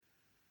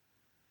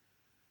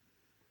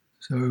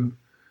So,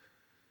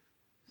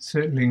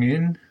 settling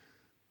in,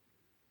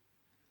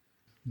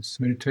 this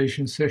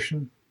meditation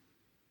session.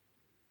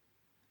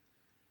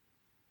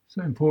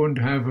 So important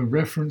to have a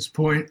reference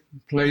point,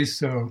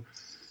 place, or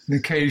an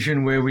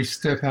occasion where we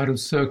step out of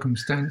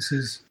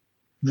circumstances,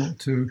 not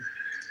to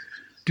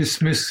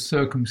dismiss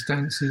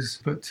circumstances,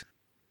 but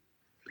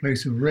a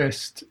place of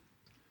rest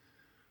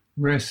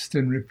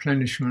and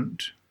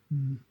replenishment.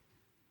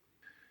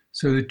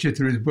 So the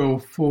citta is well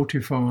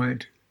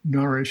fortified,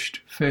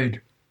 nourished,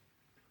 fed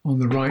on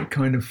the right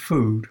kind of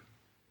food.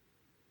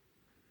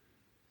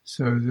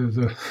 So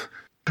the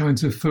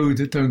kinds of food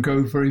that don't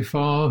go very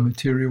far,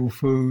 material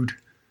food,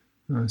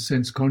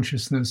 sense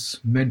consciousness,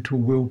 mental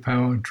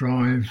willpower,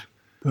 drive,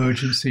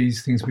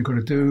 urgencies, things we've got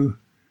to do,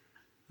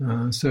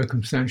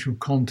 circumstantial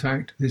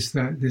contact, this,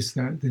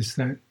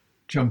 that,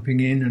 jumping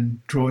in and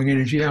drawing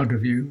energy out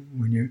of you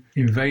when you're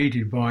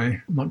invaded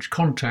by much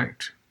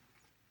contact.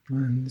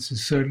 And this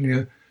is certainly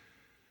a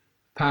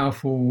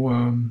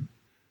powerful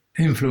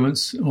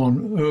influence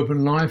on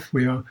urban life.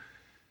 We are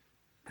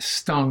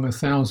stung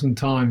 1,000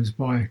 times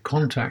by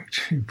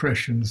contact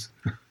impressions.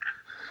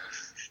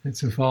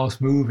 It's a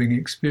fast-moving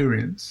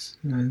experience.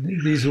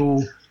 And these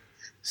all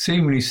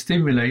seemingly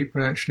stimulate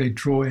but actually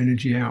draw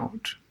energy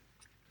out,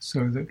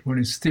 so that one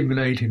is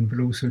stimulated but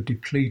also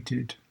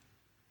depleted.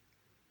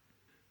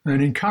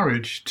 And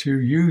encouraged to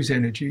use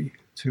energy,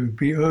 to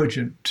be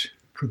urgent,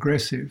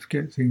 progressive,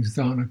 get things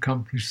done,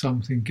 accomplish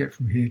something, get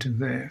from here to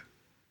there.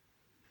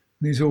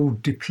 These all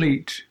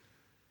deplete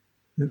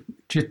the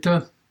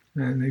citta,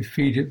 and they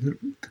feed it the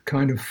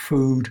kind of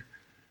food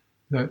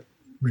that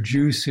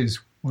reduces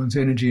one's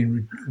energy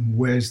and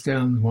wears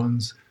down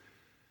one's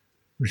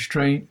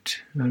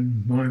restraint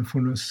and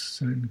mindfulness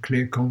and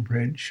clear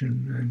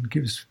comprehension, and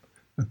gives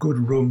a good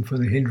room for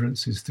the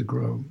hindrances to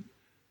grow.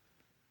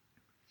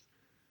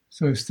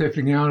 So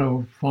stepping out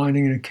or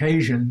finding an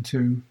occasion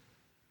to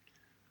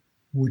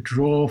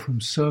withdraw from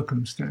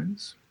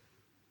circumstance.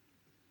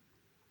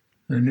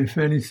 And if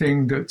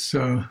anything that's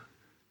a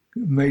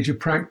major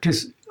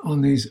practice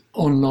on these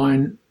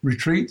online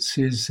retreats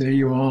is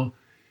you are,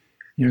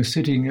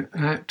 sitting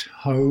at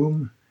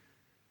home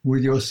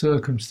with your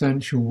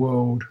circumstantial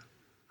world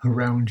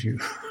around you,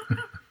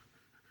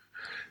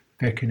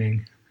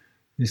 beckoning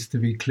this to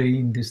be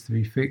clean, this to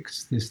be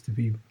fixed, this to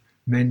be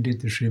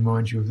mended, this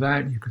reminds you of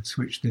that. You could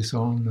switch this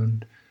on,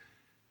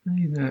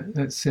 and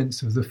that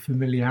sense of the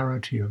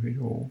familiarity of it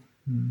all.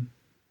 And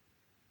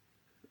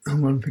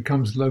one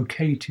becomes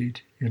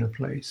located in a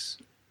place.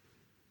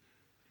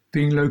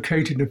 Being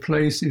located in a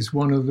place is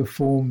one of the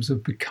forms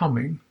of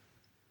becoming.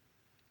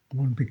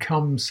 One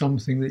becomes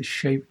something that's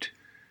shaped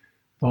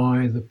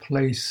by the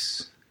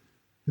place,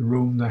 the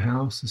room, the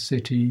house, the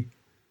city,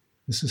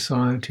 the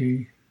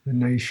society, the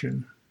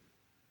nation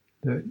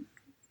that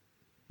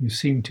you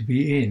seem to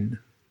be in.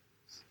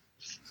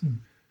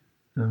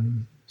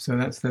 So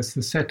that's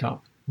the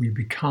setup. We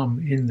become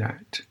in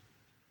that.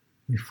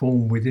 We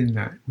form within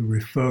that. We're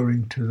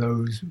referring to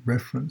those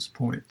reference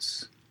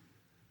points.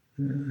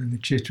 And the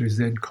citta is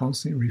then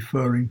constantly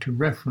referring to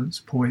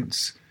reference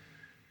points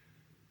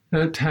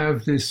that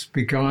have this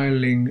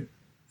beguiling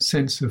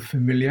sense of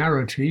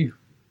familiarity,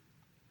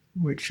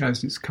 which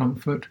has its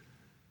comfort,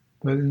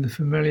 but then the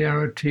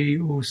familiarity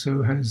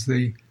also has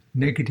the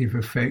negative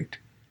effect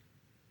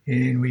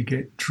in we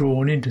get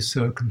drawn into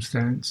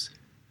circumstance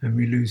and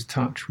we lose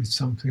touch with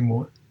something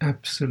more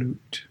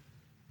absolute,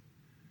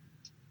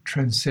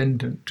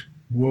 transcendent,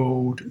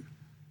 world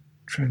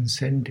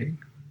transcending,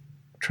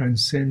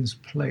 transcends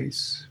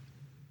place.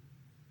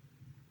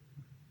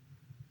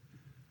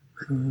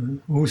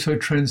 Also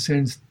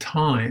transcends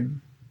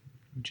time,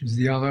 which is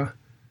the other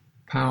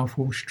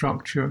powerful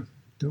structure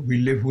that we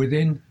live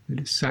within,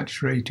 that is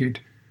saturated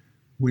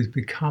with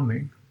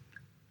becoming.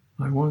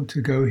 I want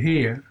to go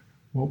here.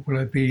 What will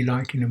I be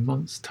like in a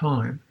month's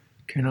time?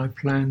 Can I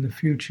plan the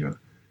future?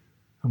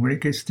 And when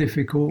it gets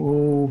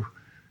difficult,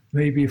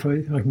 maybe if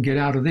I can get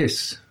out of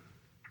this,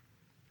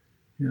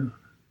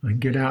 I can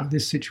get out of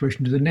this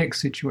situation to the next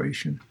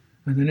situation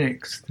and the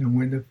next. And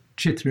when the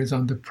citta is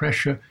under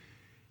pressure,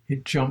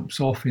 it jumps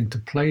off into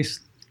place.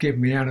 Get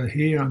me out of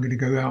here, I'm going to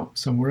go out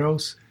somewhere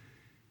else.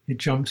 It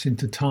jumps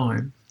into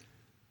time.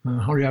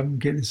 Hurry up and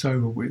get this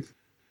over with.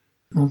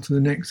 On to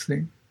the next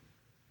thing.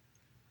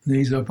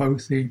 These are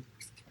both the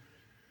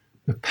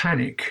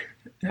panic,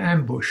 the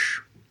ambush.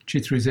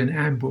 Citta is then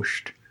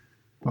ambushed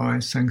by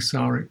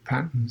samsaric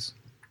patterns.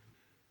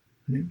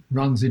 And it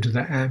runs into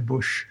that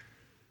ambush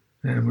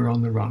and we're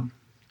on the run.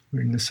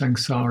 We're in the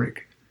samsaric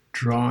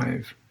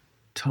drive,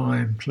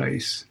 time,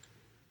 place,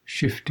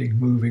 shifting,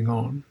 moving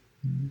on.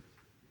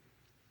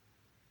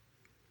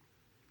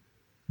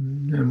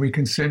 And we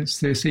can sense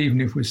this even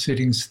if we're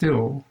sitting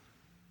still,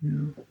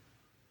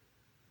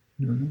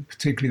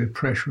 particularly the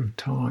pressure of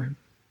time.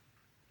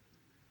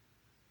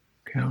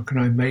 How can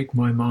I make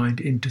my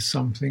mind into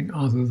something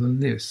other than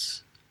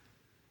this?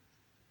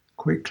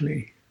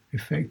 Quickly,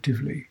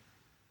 effectively.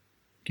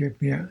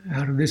 Get me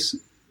out of this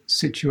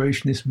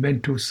situation, this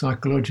mental,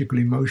 psychological,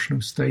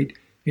 emotional state,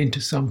 into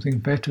something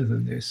better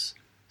than this.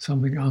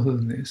 something other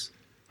than this.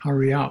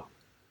 Hurry up,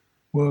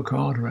 work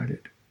harder at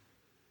it.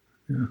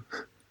 Yeah.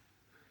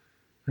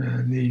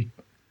 And the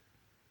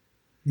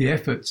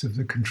efforts of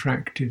the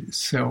contracted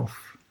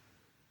self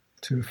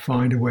to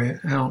find a way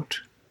out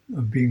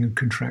of being a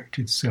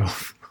contracted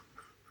self,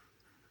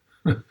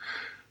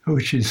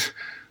 which is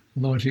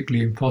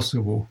logically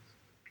impossible.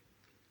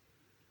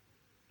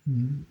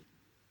 And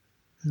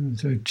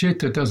so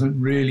citta doesn't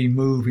really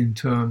move in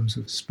terms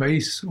of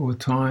space or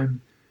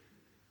time.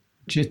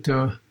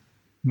 Citta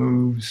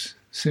moves,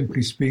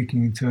 simply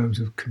speaking, in terms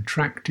of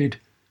contracted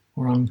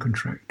or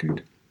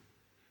uncontracted.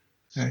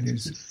 That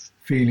is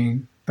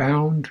feeling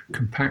bound,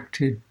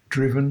 compacted,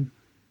 driven,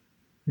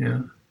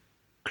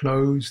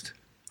 closed,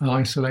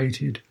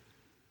 isolated,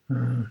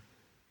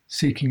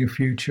 seeking a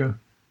future.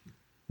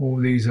 All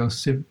these are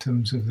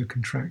symptoms of the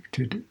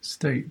contracted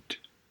state.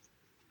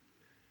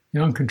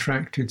 The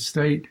uncontracted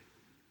state,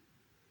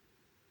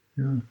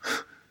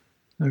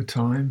 no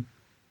time,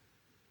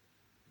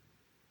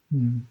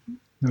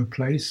 no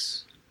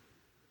place.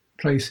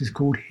 Place is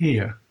called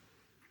here.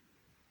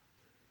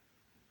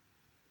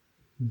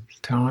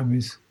 Time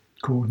is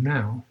called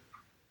now.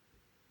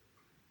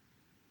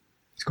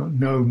 It's got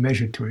no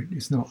measure to it.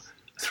 It's not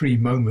 3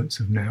 moments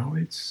of now.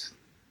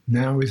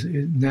 Now is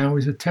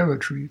a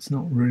territory. It's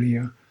not really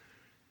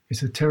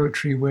it's a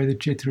territory where the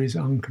citta is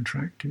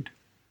uncontracted.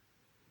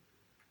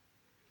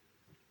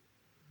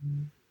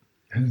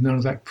 There's none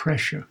of that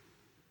pressure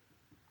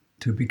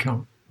to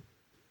become.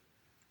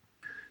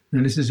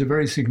 And this is a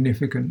very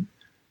significant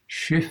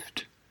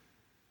shift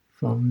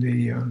from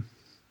the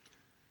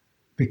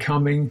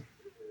becoming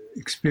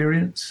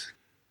experience,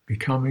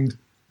 becoming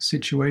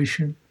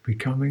situation,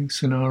 becoming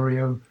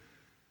scenario,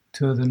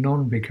 to the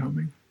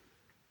non-becoming.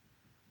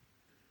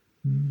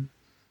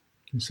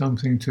 It's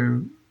something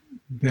to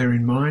bear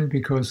in mind,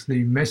 because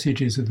the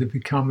messages of the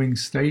becoming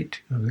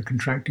state, of the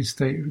contracted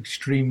state, are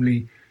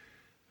extremely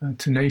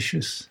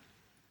tenacious,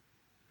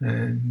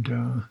 and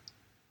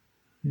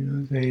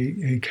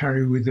they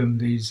carry with them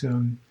these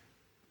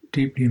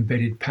deeply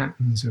embedded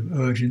patterns of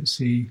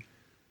urgency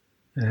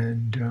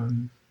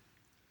and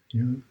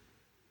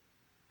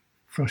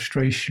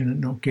frustration at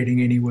not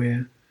getting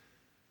anywhere,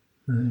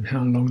 and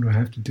how long do I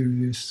have to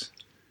do this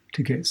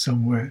to get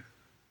somewhere.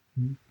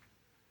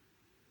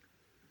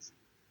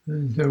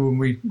 And so when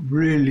we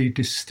really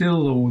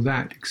distill all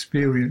that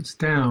experience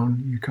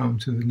down, you come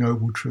to the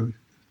noble truth,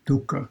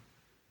 dukkha.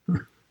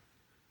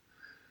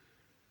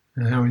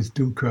 And how is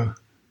dukkha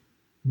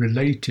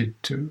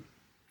related to?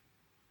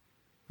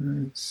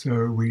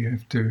 So we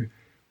have to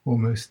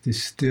almost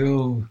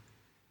distill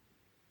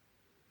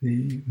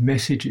the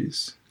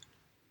messages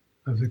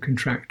of the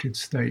contracted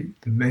state,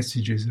 the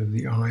messages of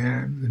the I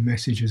am, the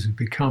messages of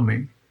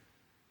becoming,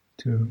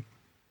 to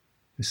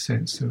the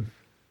sense of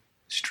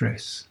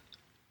stress.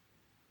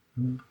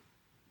 And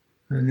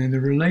then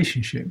the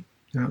relationship.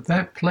 Now, at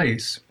that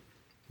place,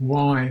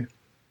 why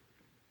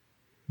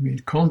we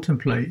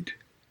contemplate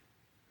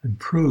and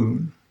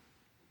prune?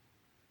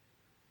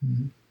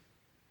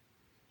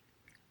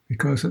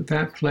 Because at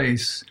that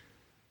place,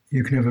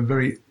 you can have a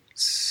very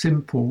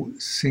simple,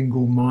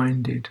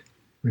 single-minded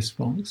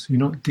response. You're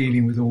not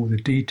dealing with all the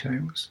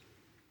details.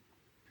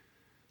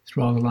 It's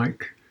rather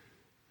like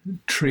a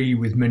tree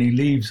with many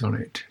leaves on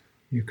it.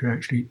 You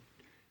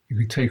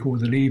could take all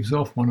the leaves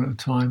off one at a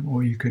time,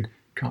 or you could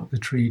cut the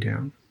tree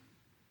down.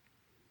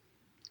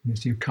 And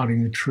so you're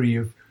cutting the tree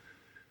of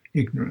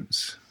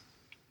ignorance.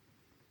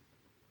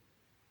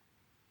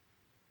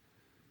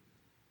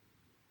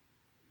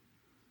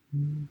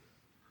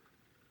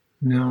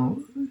 Now,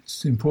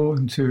 it's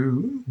important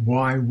to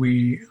why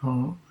we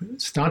are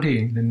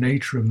studying the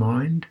nature of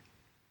mind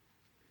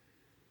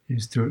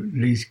is to at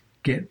least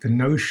get the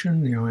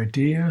notion, the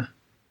idea.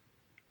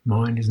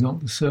 Mind is not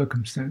the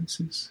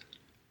circumstances.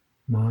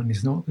 Mind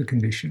is not the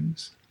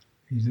conditions.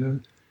 These are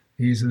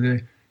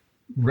the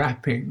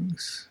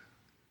wrappings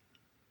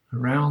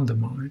around the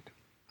mind,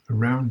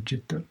 around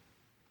citta.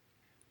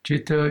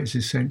 Citta is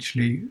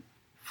essentially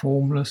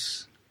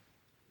formless,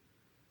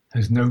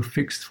 has no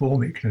fixed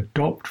form. It can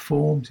adopt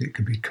forms. It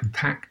can be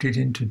compacted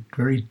into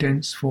very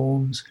dense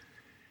forms.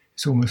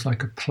 It's almost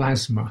like a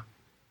plasma.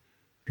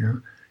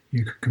 You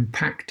can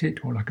compact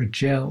it, or like a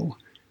gel.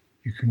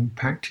 You can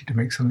compact it to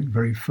make something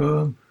very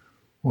firm,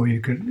 or you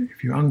could,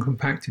 if you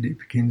uncompact it, it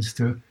begins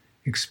to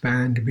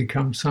expand and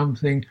become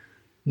something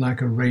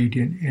like a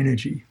radiant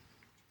energy.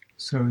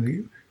 So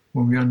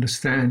when we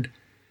understand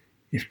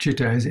if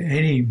citta has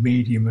any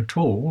medium at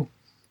all,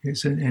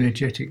 it's an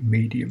energetic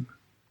medium.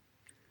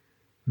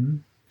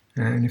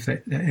 And if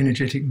that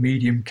energetic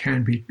medium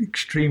can be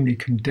extremely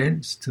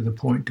condensed to the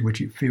point to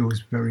which it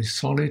feels very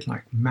solid,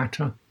 like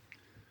matter,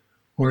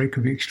 or it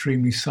could be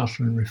extremely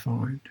subtle and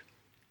refined,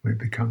 where it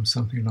becomes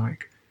something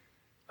like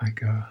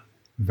a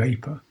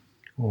vapor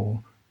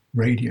or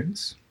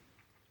radiance.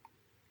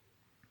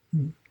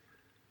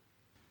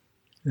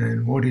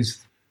 And what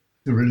is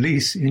the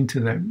release into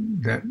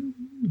that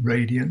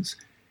radiance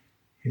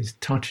is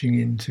touching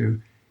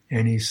into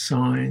any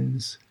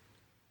signs,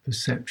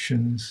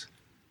 perceptions,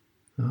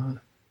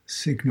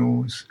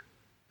 signals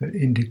that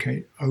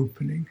indicate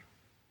opening.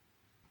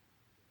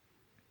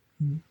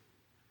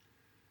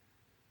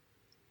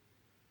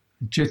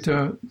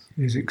 Citta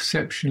is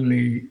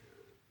exceptionally,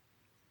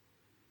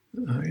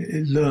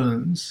 it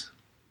learns,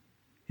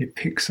 it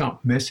picks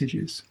up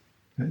messages.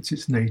 That's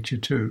its nature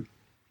too.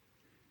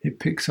 It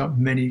picks up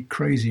many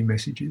crazy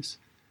messages,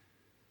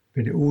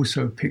 but it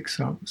also picks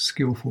up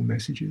skillful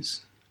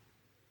messages.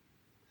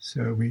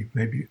 So we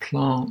maybe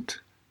plant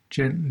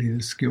gently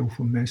the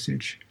skillful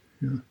message.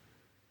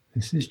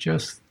 This is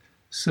just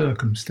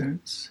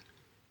circumstance.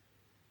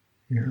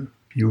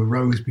 You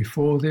arose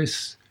before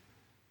this.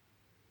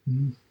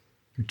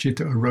 The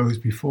citta arose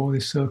before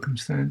this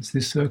circumstance.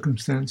 This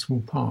circumstance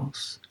will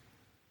pass.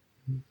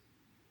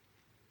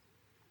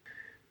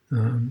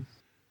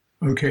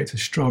 Okay, it's a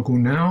struggle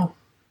now.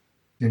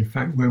 In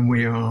fact, when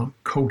we are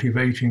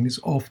cultivating, it's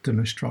often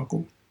a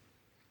struggle.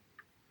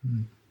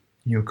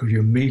 Because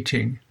you're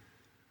meeting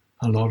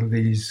a lot of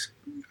these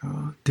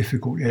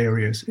difficult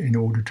areas in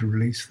order to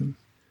release them.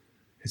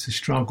 It's a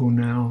struggle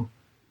now,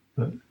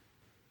 but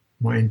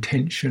my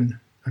intention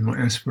and my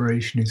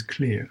aspiration is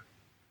clear: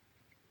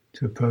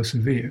 to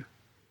persevere,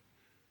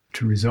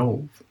 to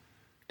resolve,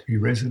 to be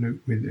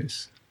resolute with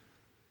this.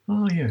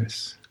 Ah,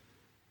 yes.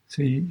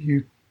 So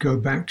you go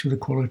back to the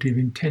quality of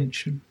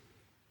intention,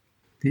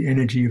 the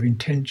energy of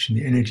intention,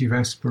 the energy of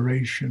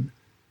aspiration,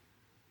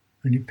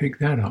 and you pick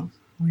that up.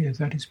 Oh yeah,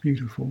 that is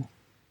beautiful.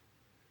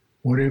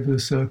 Whatever the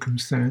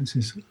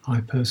circumstances,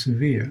 I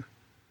persevere.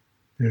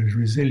 There is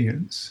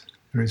resilience,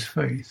 there is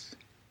faith,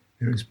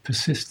 there is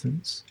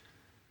persistence.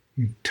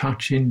 You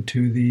touch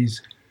into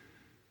these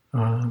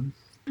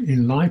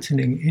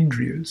enlightening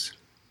indriyas,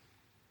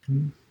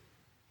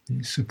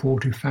 these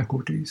supportive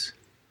faculties,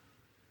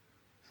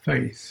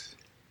 faith,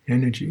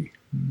 energy,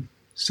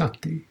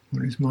 sati,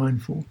 one is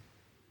mindful.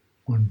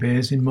 One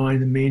bears in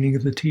mind the meaning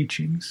of the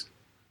teachings,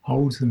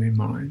 holds them in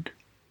mind.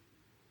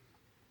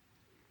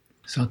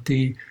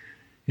 Sati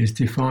is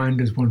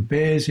defined as one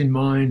bears in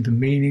mind the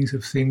meanings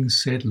of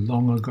things said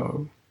long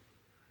ago.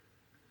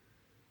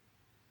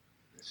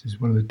 This is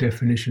one of the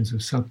definitions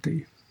of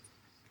sati.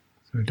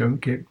 So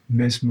don't get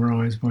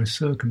mesmerized by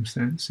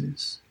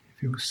circumstances.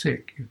 If you're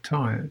sick, you're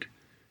tired,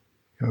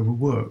 you're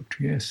overworked,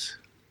 yes.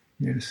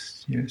 Bear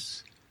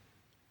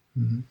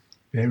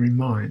in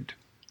mind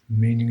the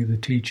meaning of the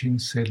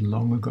teachings said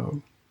long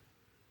ago.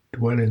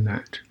 Dwell in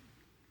that.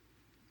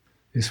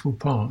 This will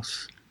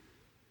pass.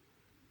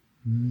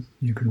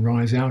 You can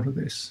rise out of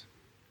this.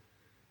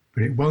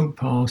 But it won't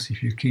pass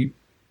if you keep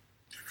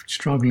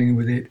struggling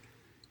with it,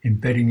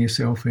 embedding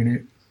yourself in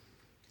it,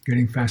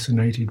 getting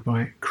fascinated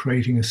by it,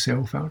 creating a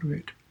self out of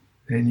it.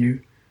 Then you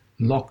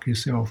lock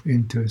yourself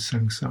into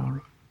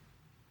samsara.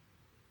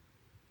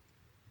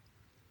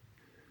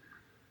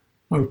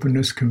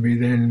 Openness can be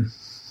then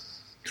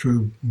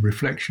through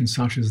reflection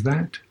such as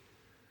that.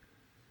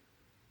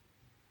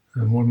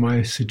 And what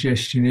my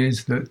suggestion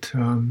is that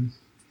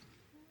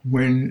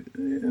when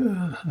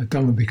a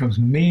Dhamma becomes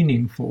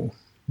meaningful,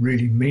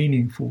 really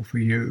meaningful for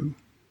you,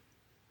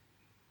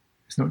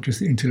 it's not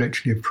just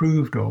intellectually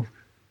approved of,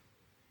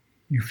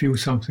 you feel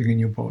something in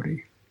your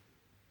body.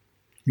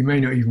 You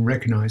may not even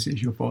recognize it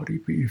as your body,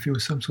 but you feel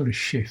some sort of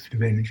shift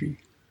of energy.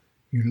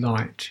 You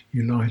light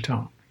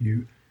up,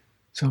 you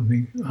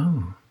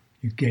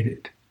get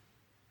it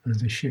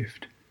as a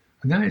shift.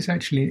 And that is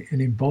actually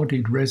an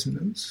embodied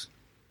resonance.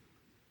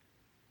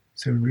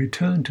 So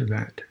return to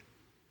that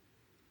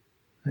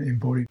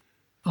embodied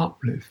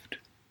uplift.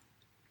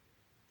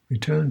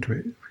 Return to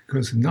it,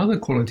 because another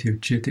quality of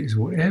citta is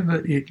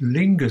whatever it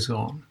lingers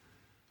on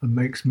and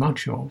makes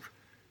much of,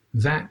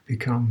 that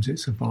becomes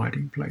its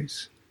abiding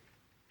place.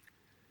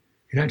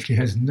 It actually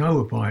has no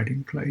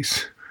abiding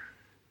place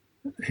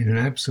in an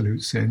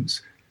absolute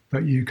sense,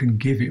 but you can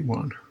give it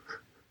one.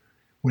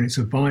 When it's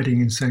abiding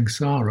in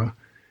samsara,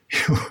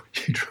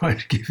 you try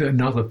to give it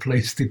another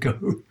place to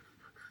go.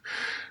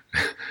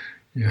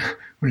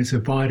 When it's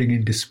abiding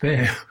in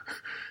despair,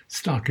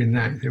 stuck in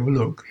that, you say, well,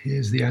 look,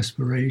 here's the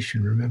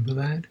aspiration, remember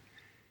that?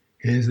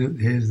 Here's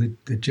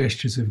the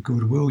gestures of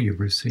goodwill you've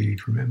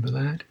received, remember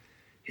that?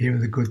 Here are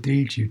the good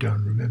deeds you've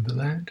done, remember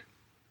that?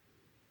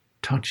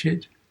 Touch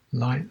it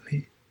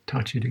lightly,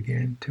 touch it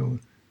again till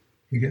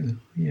you get the,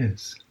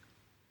 yes,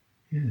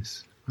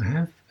 I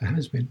have, there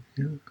has been,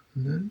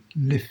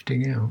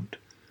 lifting out.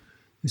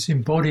 This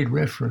embodied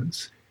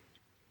reference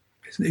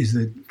is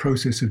the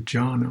process of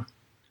jhana.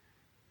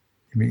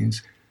 It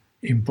means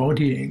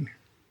embodying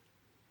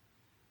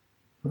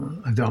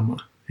a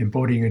Dhamma,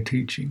 embodying a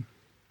teaching,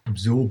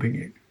 absorbing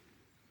it,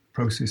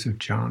 process of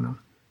jhana,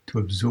 to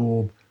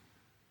absorb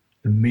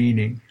the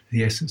meaning,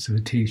 the essence of a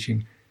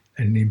teaching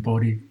at an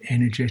embodied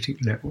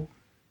energetic level.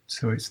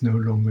 So it's no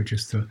longer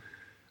just an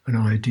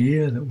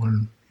idea that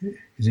one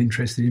is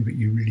interested in, but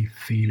you really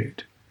feel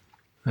it.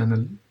 And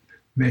the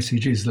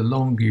message is, the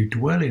longer you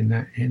dwell in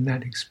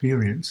that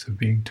experience of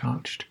being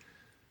touched,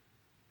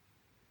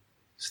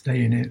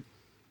 stay in it,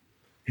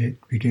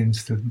 it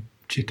begins to,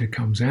 citta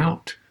comes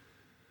out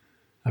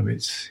of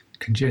its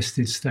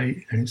congested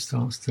state and it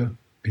starts to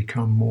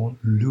become more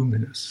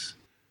luminous.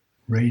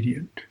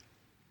 radiant,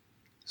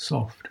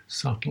 soft,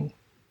 subtle.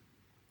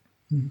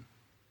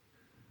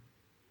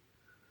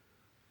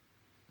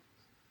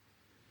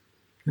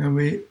 Now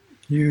we're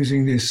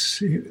using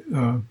this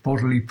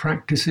bodily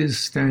practices,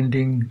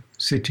 standing,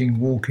 sitting,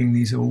 walking.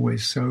 These are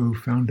always so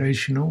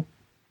foundational.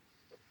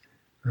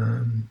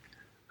 And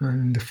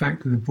the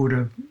fact that the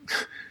Buddha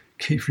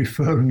keeps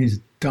referring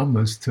his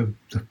dhammas to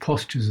the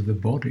postures of the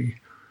body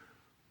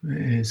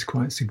is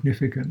quite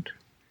significant.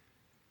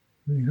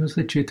 Because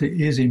the citta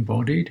is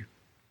embodied,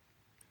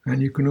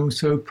 and you can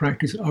also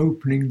practice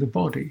opening the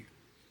body.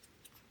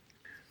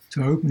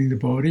 So opening the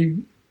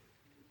body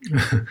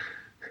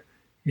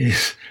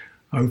is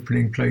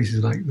opening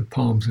places like the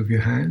palms of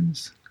your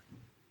hands,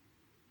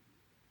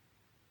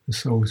 the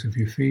soles of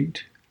your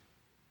feet,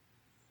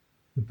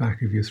 the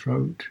back of your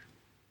throat,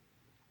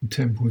 the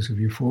temples of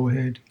your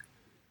forehead,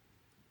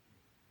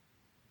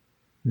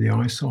 the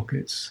eye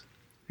sockets,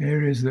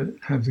 areas that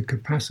have the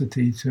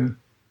capacity to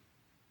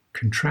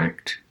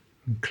contract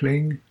and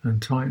cling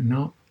and tighten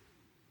up,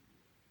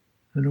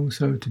 and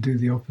also to do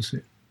the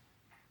opposite.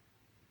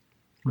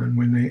 And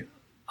when they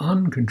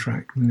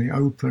uncontract, when they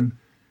open,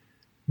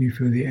 you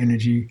feel the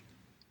energy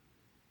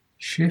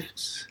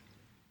shifts,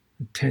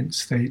 the tense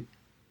state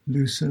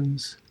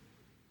loosens,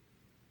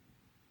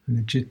 and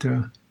the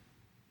citta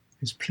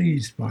is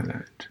pleased by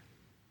that.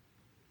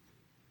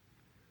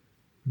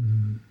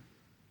 And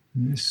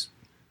this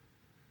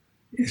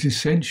is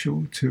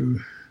essential to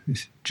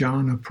this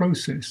jhana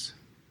process,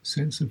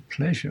 sense of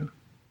pleasure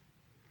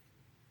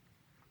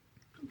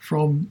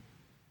from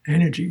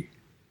energy,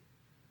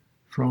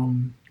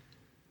 from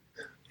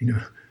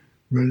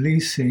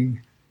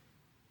releasing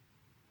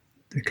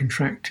the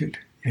contracted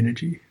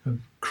energy of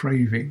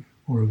craving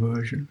or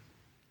aversion,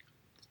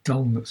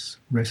 dullness,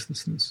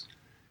 restlessness.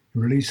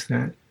 You release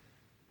that.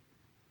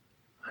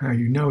 How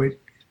you know it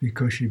is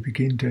because you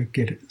begin to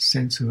get a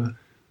sense of a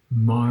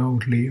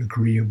mildly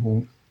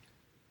agreeable,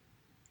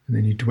 and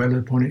then you dwell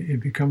upon it, it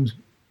becomes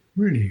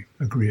really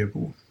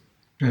agreeable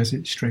as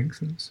it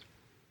strengthens.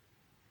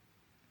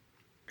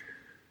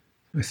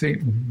 I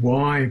think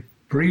why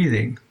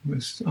breathing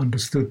was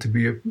understood to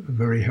be a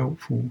very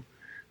helpful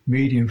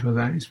medium for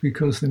that is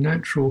because the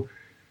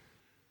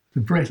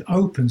breath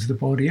opens the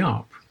body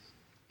up.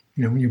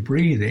 When you're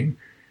breathing,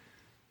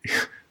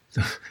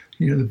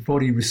 the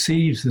body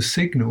receives the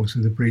signals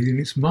of the breathing,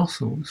 its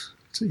muscles,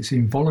 its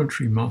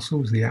involuntary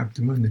muscles, the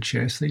abdomen, the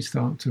chest, they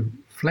start to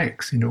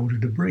flex in order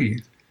to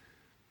breathe.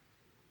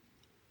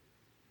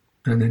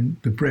 And then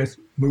the breath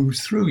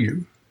moves through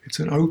you. It's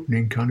an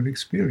opening kind of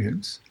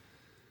experience.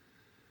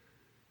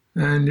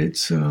 And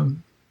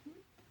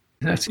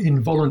that's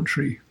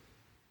involuntary.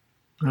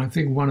 And I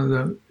think one of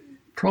the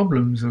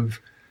problems of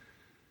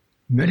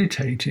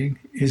meditating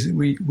is that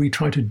we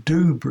try to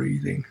do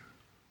breathing.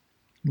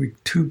 We're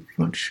too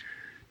much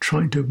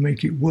trying to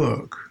make it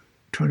work,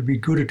 trying to be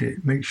good at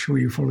it, make sure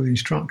you follow the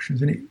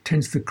instructions, and it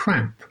tends to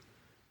cramp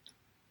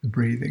the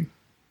breathing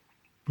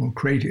or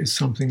create it as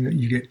something that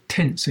you get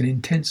tense and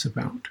intense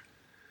about.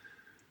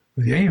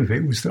 But the aim of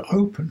it was to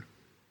open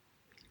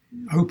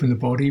the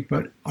body,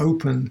 but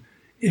open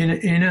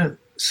in a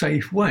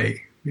safe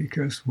way,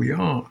 because we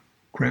are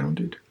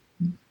grounded.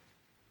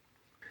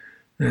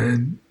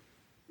 And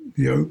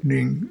the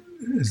opening,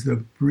 as the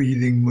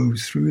breathing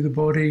moves through the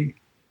body,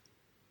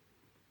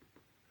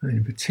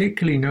 and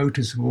particularly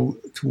noticeable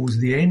towards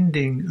the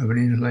ending of an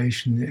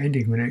inhalation, the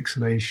ending of an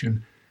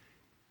exhalation,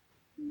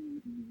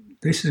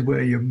 this is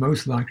where you're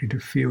most likely to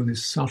feel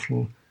this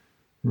subtle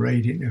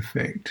radiant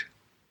effect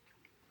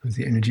as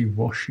the energy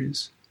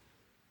washes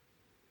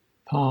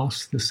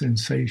past the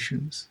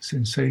sensations.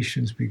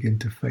 Sensations begin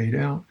to fade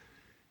out,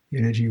 the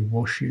energy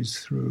washes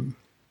through.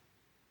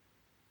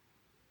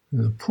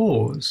 And the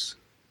pause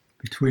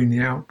between the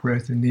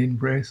out-breath and the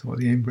in-breath, or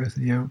the in-breath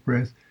and the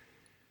out-breath,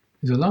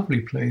 is a lovely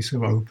place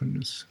of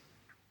openness.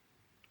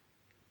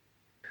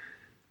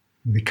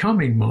 The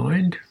becoming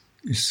mind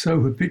is so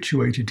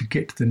habituated to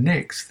get to the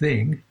next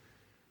thing,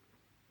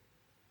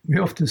 we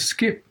often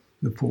skip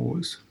the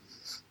pause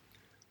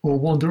or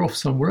wander off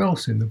somewhere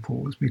else in the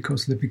pause,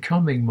 because the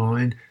becoming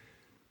mind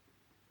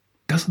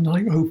doesn't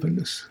like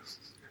openness.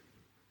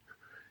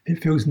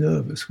 It feels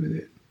nervous with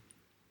it.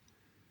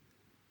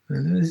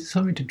 And there's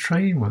something to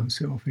train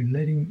oneself in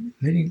letting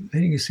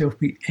yourself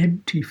be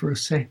empty for a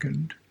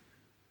second,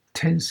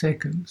 10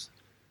 seconds,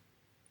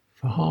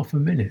 for half a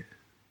minute.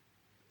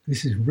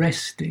 This is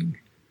resting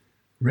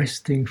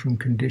from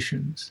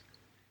conditions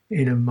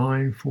in a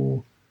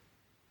mindful,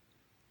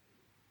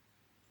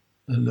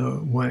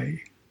 alert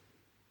way.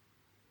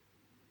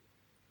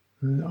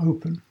 And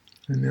open.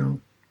 And now,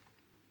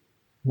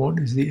 what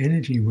is the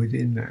energy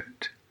within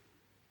that?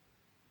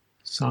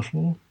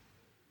 Subtle.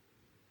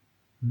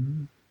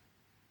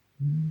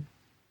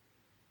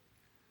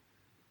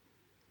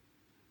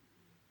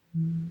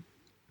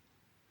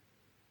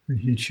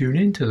 If you tune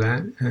into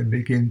that and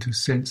begin to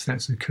sense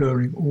that's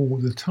occurring all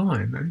the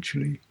time,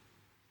 actually,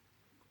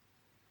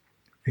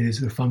 it is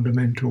the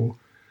fundamental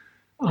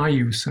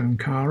Ayu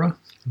Sankara,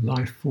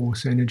 life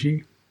force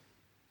energy.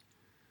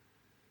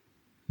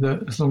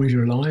 that as long as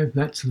you're alive,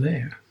 that's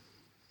there.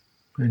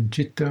 And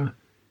citta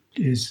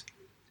is,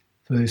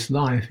 for this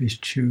life, is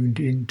tuned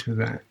into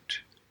that.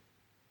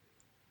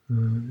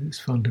 Its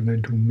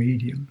fundamental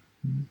medium.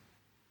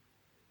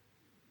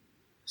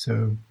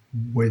 So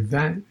with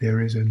that,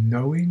 there is a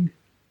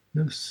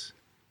knowingness.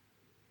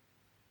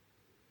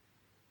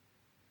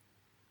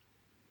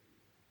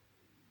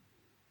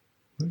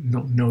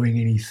 Not knowing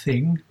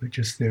anything, but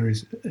just there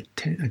is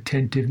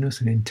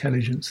attentiveness and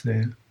intelligence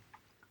there.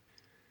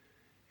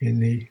 In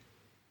the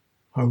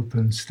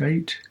open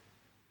state,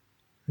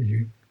 as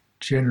you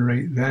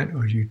generate that,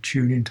 or as you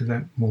tune into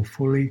that more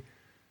fully,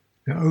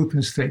 the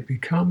open state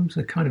becomes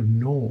a kind of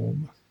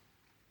norm.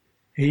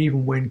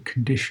 Even when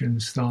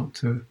conditions start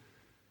to,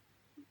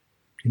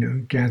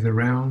 gather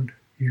round,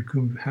 you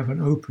can have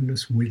an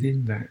openness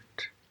within that.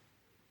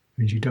 It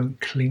means you don't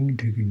cling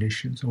to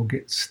conditions or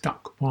get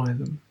stuck by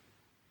them.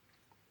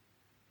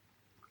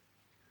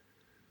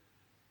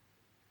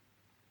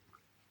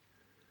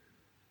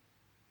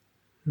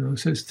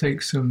 So let's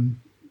take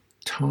some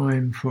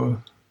time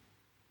for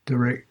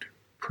direct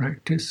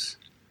practice.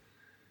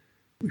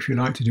 If you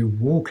like to do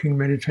walking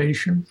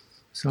meditation,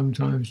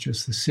 sometimes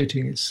just the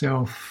sitting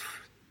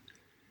itself,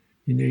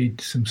 you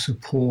need some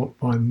support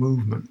by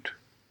movement.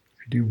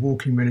 If you do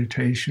walking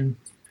meditation,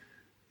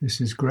 this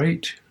is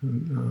great,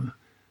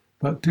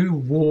 but do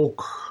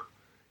walk,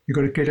 you've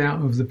got to get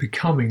out of the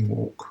becoming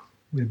walk.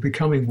 The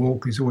becoming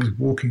walk is always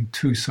walking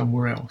to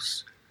somewhere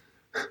else.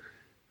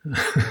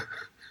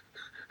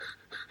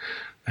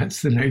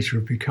 That's the nature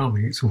of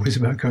becoming. It's always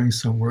about going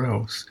somewhere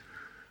else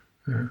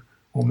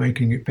or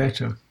making it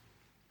better.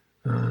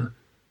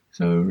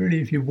 So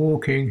really, if you're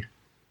walking,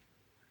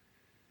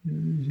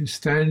 you're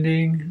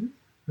standing,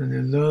 and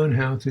then learn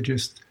how to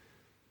just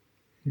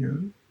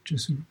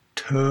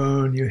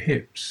turn your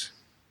hips,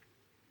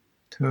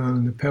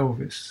 turn the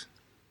pelvis.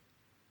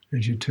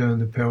 As you turn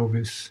the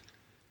pelvis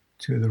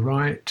to the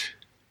right,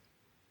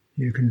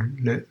 you can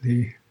let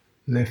the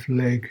left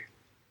leg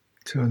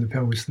turn the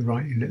pelvis to the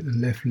right, you let the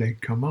left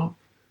leg come up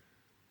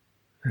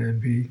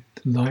and be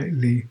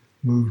lightly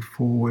moved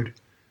forward.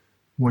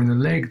 When the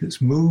leg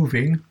that's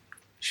moving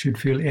should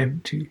feel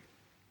empty,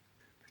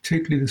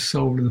 particularly the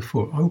sole of the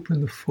foot.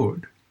 Open the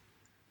foot.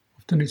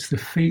 Often it's the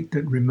feet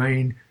that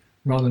remain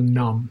rather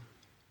numb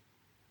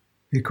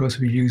because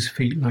we use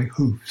feet like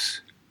hoofs,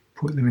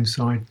 put them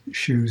inside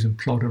shoes and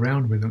plod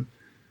around with them.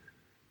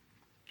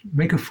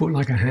 Make a foot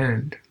like a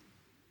hand.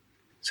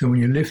 So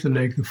when you lift the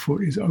leg, the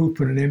foot is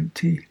open and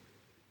empty.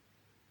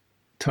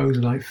 Toes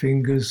are like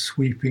fingers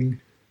sweeping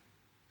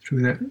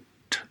through that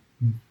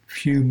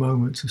few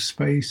moments of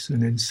space,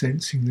 and then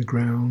sensing the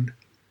ground,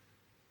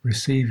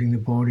 receiving the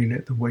body,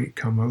 let the weight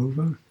come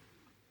over.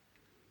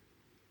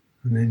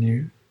 And then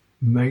you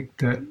make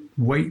that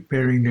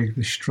weight-bearing leg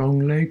the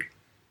strong leg,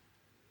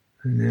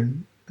 and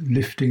then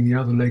lifting the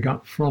other leg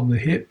up from the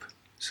hip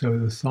so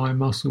the thigh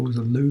muscles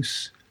are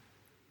loose.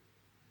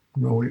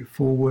 Roll it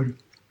forward,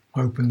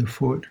 open the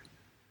foot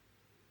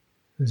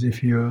as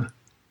if you're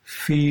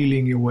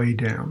feeling your way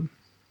down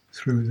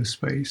through the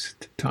space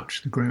to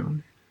touch the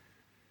ground.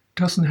 It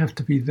doesn't have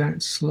to be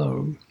that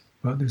slow,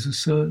 but there's a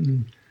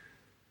certain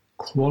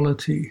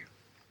quality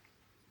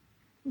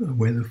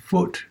where the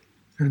foot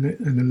and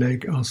the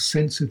leg are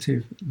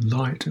sensitive,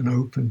 light and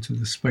open to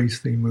the space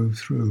they move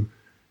through,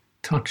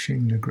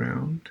 touching the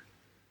ground,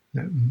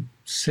 that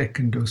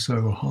second or so,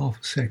 or half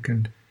a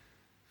second,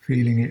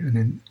 feeling it, and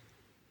then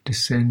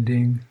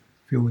descending,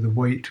 feel the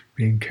weight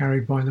being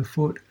carried by the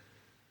foot.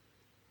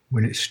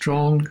 When it's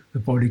strong, the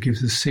body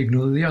gives the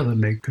signal that the other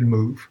leg can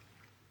move.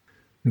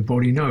 The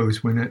body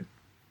knows when that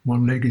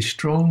one leg is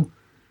strong,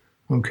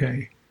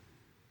 okay,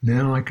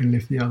 now I can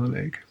lift the other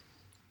leg.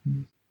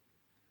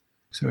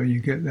 So you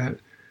get that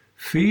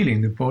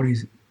feeling the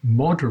body's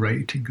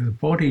moderating, because the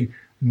body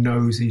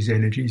knows these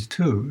energies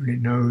too, and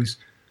it knows,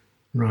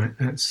 right,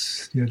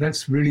 that's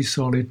really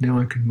solid, now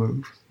I can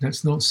move.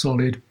 That's not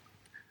solid,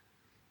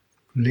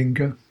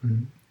 linger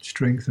and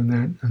strengthen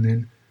that, and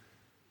then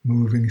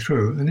moving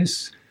through. And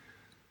this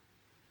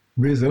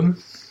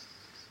rhythm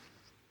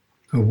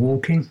of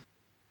walking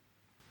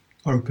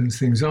opens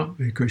things up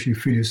because you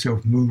feel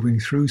yourself moving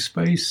through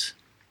space.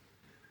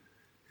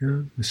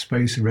 The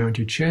space around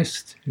your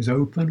chest is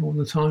open all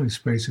the time. The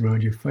space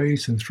around your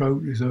face and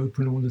throat is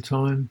open all the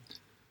time.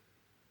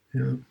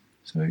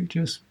 So you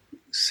just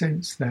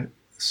sense that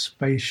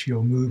space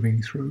you're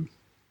moving through.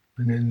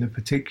 And then the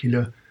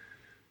particular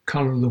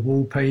colour of the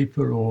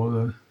wallpaper or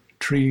the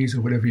trees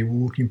or whatever you're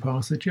walking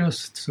past are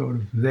just sort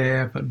of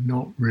there but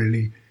not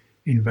really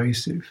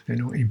invasive. They're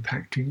not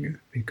impacting you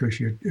because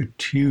you're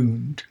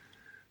attuned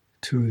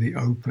to the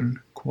open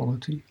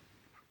quality.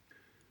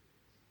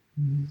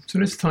 So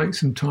let's take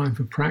some time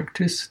for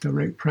practice,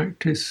 direct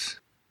practice.